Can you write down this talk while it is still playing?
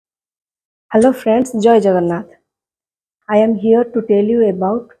Hello friends, Joy Jagannath. I am here to tell you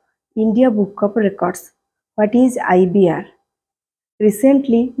about India Book of Records. What is IBR?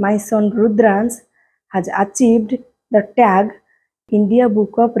 Recently, my son Rudrans has achieved the tag India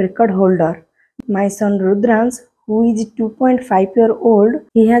Book of Record holder. My son Rudrans, who is 2.5-year-old,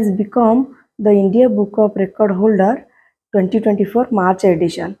 he has become the India Book of Record holder 2024 March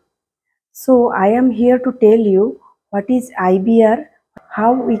edition. So I am here to tell you what is IBR,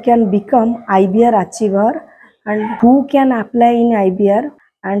 how we can become IBR achiever, and who can apply in IBR,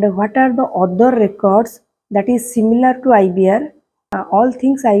 and what are the other records that is similar to IBR. All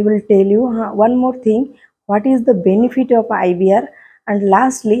things I will tell you. One more thing, what is the benefit of IBR, and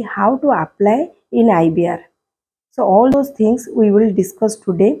lastly how to apply in IBR. So all those things we will discuss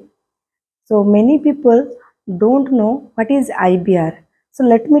today. So many people don't know what is IBR. So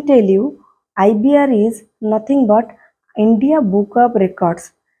let me tell you, IBR is nothing but India Book of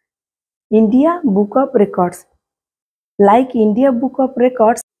Records. India Book of Records. Like India Book of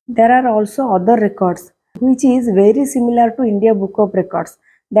Records, there are also other records which is very similar to India Book of Records.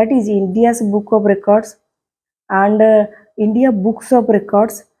 That is India's Book of Records and India Books of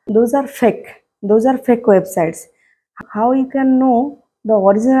Records. Those are fake. Those are fake websites. How you can know the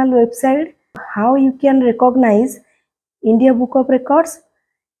original website? How you can recognize India Book of Records?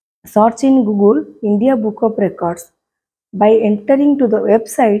 Search in Google India Book of Records. By entering to the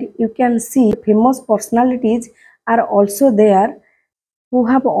website, you can see famous personalities are also there who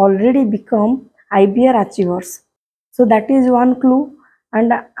have already become IBR achievers. So that is one clue,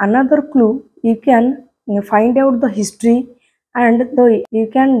 and another clue, you can find out the history, and you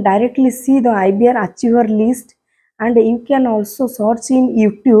can directly see the IBR achiever list, and you can also search in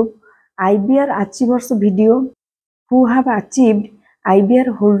YouTube IBR achievers video who have achieved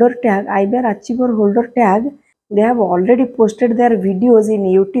IBR holder tag, IBR achiever holder tag. They have already posted their videos in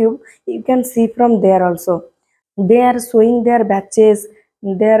YouTube. You can see from there also. They are showing their batches,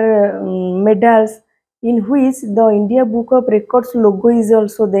 their medals, in which the India Book of Records logo is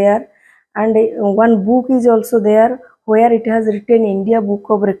also there, and one book is also there where it has written India Book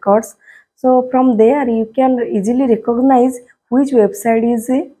of Records. So from there you can easily recognize which website is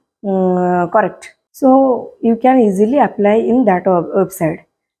correct. So you can easily apply in that website,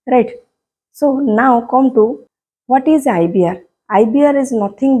 right? So now come to what is IBR. IBR is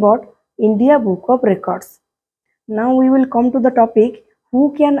nothing but India Book of Records. Now we will come to the topic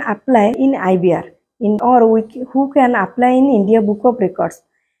who can apply in IBR who can apply in India Book of Records.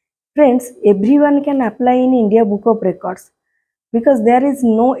 Friends, everyone can apply in India Book of Records because there is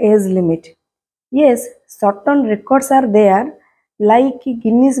no age limit. Yes, certain records are there like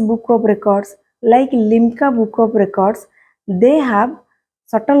Guinness Book of Records, like Limca Book of Records. They have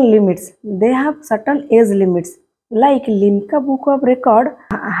certain limits. They have certain age limits. Like Limca Book of Record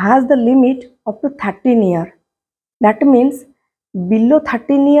has the limit up to 13 years. That means below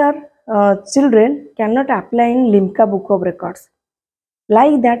 13-year children cannot apply in Limca Book of Records.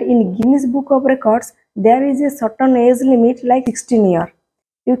 Like that, in Guinness Book of Records, there is a certain age limit like 16 years.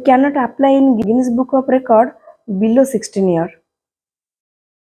 You cannot apply in Guinness Book of Record below 16 years.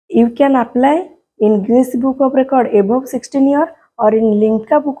 You can apply in Guinness Book of Record above 16 years or in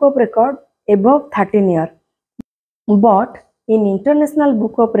Limca Book of Record above 13 years. But in International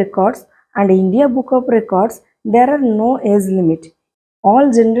Book of Records and India Book of Records, there are no age limit.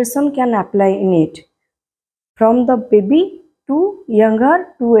 All generation can apply in it. From the baby to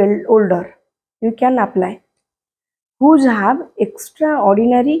younger to older, you can apply. Who have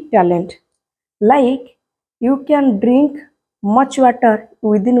extraordinary talent, like you can drink much water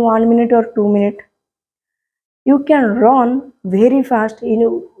within 1 minute or 2 minutes. You can run very fast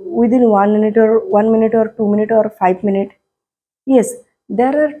within 1 minute or 2 minutes or 5 minutes. Yes,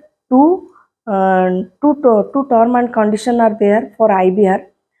 there are two term and condition are there for IBR.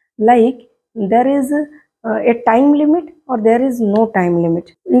 Like there is a time limit or there is no time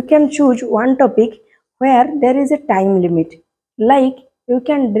limit. You can choose one topic where there is a time limit. Like you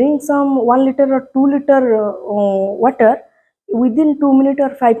can drink some 1 liter or 2 liter water within 2 minutes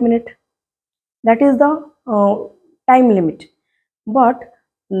or 5 minutes. That is the time limit. But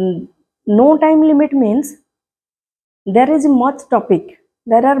no time limit means there is much topic.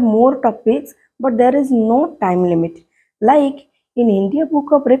 There are more topics, but there is no time limit. Like in India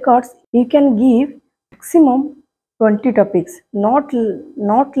Book of Records, you can give maximum 20 topics, not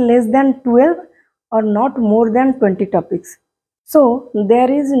less than 12 or not more than 20 topics. So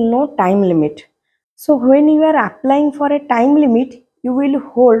there is no time limit. So when you are applying for a time limit, you will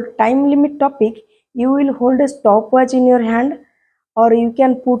hold time limit topic. You will hold a stopwatch in your hand, or you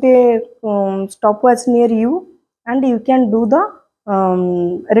can put a stopwatch near you, and you can do the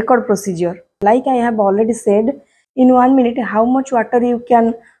record procedure. Like I have already said, in 1 minute how much water you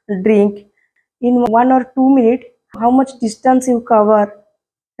can drink, in 1 or 2 minutes how much distance you cover,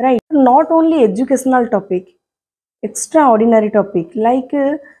 right? Not only educational topic, extraordinary topic like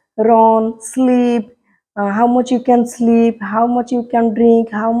run, sleep, how much you can sleep, how much you can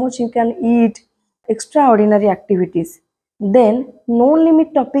drink, how much you can eat, extraordinary activities. Then no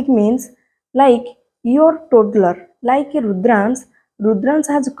limit topic means like your toddler, like Rudrans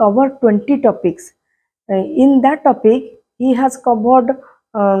has covered 20 topics. In that topic, he has covered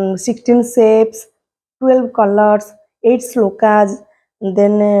 16 shapes, 12 colors, 8 slokas,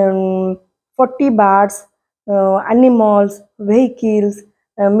 then 40 birds, animals, vehicles,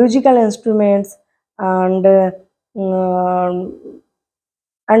 musical instruments, and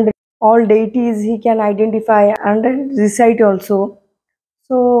and all deities he can identify and recite also.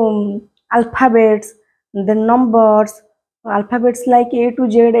 So alphabets, the numbers, alphabets like A to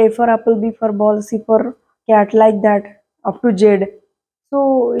Z, A for apple, B for ball, C for cat, like that up to Z.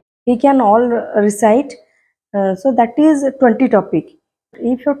 So he can all recite. So that is 20 topic.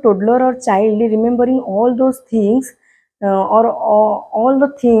 If your toddler or child is remembering all those things or all the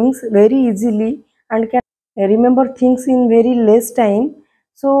things very easily and can remember things in very less time,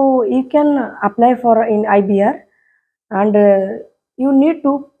 so you can apply for in IBR. And you need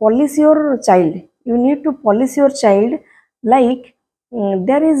to polish your child, you need to polish your child like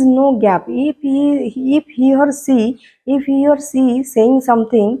there is no gap. If he or she saying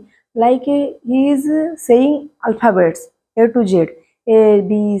something like he is saying alphabets A to Z, A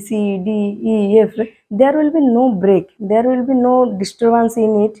B C D E F, there will be no break, there will be no disturbance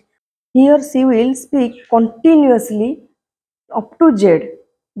in it. He or she will speak continuously up to Z,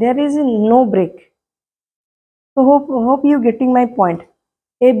 there is no break. So hope you getting my point.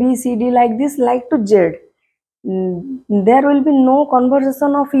 A B C D like this, like to Z. There will be no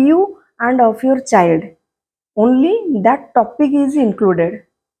conversation of you and of your child. Only that topic is included.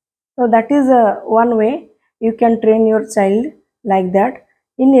 So that is one way you can train your child like that.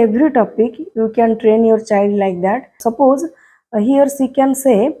 In every topic, you can train your child like that. Suppose he or she can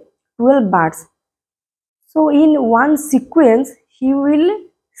say 12 birds. So in one sequence, he will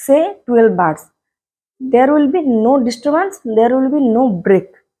say 12 birds. There will be no disturbance, there will be no break.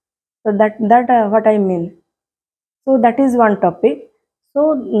 So that what I mean. So that is one topic.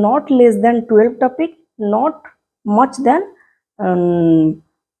 So not less than 12 topic, not much than 20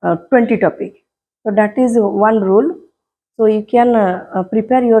 topic. So that is one rule. So you can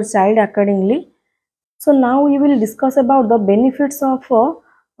prepare your child accordingly. So now we will discuss about the benefits of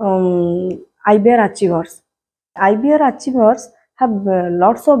IBR achievers. IBR achievers have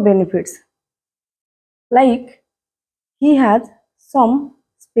lots of benefits, like he has some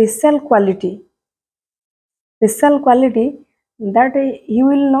special quality that he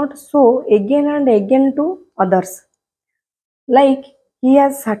will not show again and again to others. Like he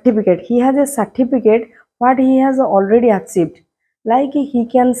has a certificate what he has already achieved. Like he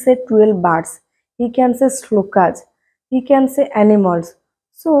can say 12 birds, he can say slokas, he can say animals.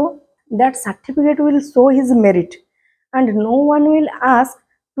 So that certificate will show his merit, and no one will ask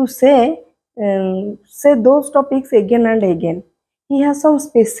to say those topics again and again. He has some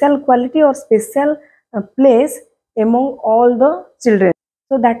special quality or special place among all the children.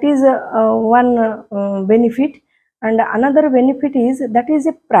 So that is one benefit. And another benefit is that is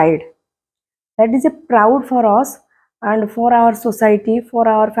a pride, that is a proud for us and for our society, for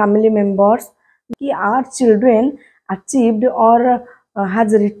our family members. Our children achieved or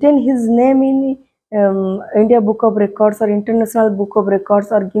has written his name in India Book of Records or International Book of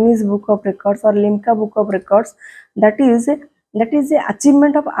Records or Guinness Book of Records or Limca Book of Records. That is a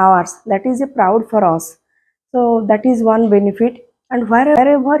achievement of ours, that is a proud for us. So that is one benefit. And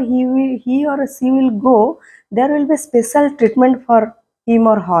wherever he or she will go, there will be special treatment for him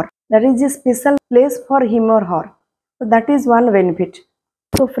or her. There is a special place for him or her. So that is one benefit.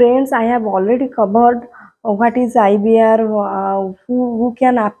 So friends, I have already covered what is IBR, who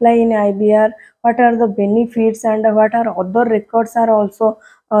can apply in IBR, what are the benefits, and what are other records are also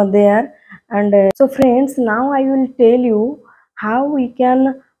there. And so friends, now I will tell you how we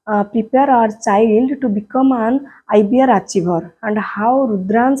can prepare our child to become an IBR achiever, and how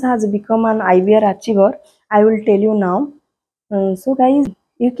Rudrans has become an IBR achiever. I will tell you now. So guys,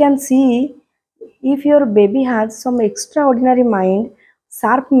 you can see if your baby has some extraordinary mind,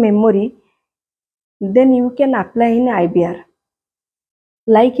 sharp memory, then you can apply in IBR.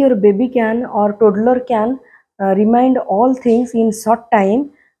 Like your baby can or toddler can remind all things in short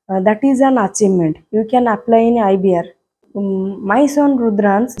time, that is an achievement. You can apply in IBR. My son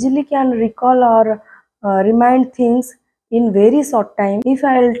Rudrans easily can recall or remind things in very short time. If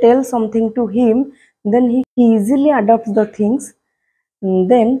I'll tell something to him, then he easily adopts the things.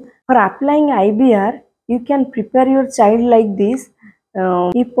 Then for applying IBR, you can prepare your child like this.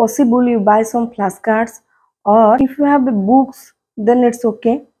 If possible, you buy some flashcards, or if you have the books, then it's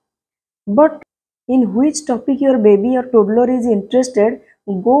okay. But in which topic your baby or toddler is interested,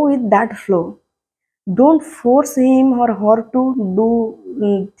 go with that flow. Don't force him or her to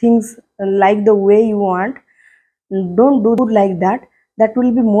do things like the way you want. Don't do like that. That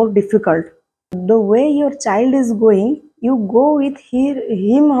will be more difficult. The way your child is going, you go with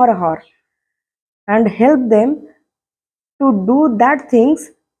him or her and help them to do that things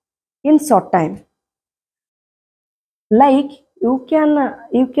in short time. Like you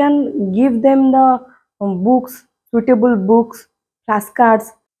can give them the books, suitable books, flashcards,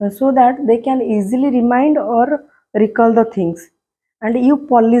 so that they can easily remind or recall the things, and you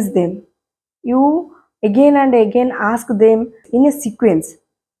polish them. You again and again ask them in a sequence,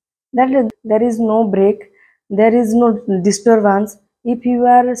 that there is no break, there is no disturbance. If you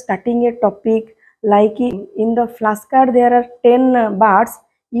are starting a topic, like in the flashcard there are 10 bars,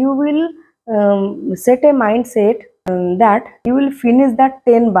 you will set a mindset that you will finish that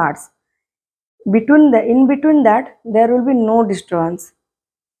 10 bars. In between that there will be no disturbance.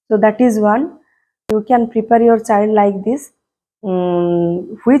 So that is one. You can prepare your child like this.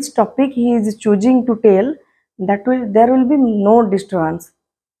 Which topic he is choosing to tell, that will there will be no disturbance.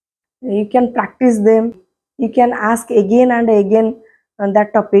 You can practice them. You can ask again and again on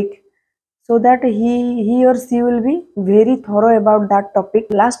that topic, so that he or she will be very thorough about that topic.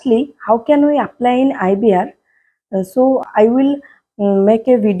 Lastly, how can we apply in IBR? So I will make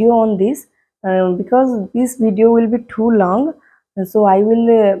a video on this, because this video will be too long. So I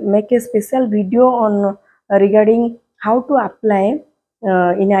will make a special video on regarding how to apply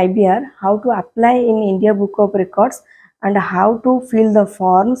in IBR, how to apply in India Book of Records, and how to fill the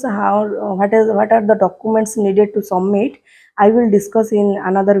forms, what are the documents needed to submit. I will discuss in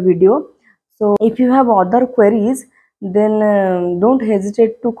another video. So if you have other queries, then don't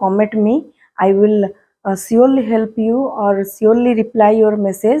hesitate to comment me. I will surely help you or surely reply your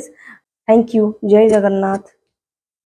message. Thank you. Jai Jagannath.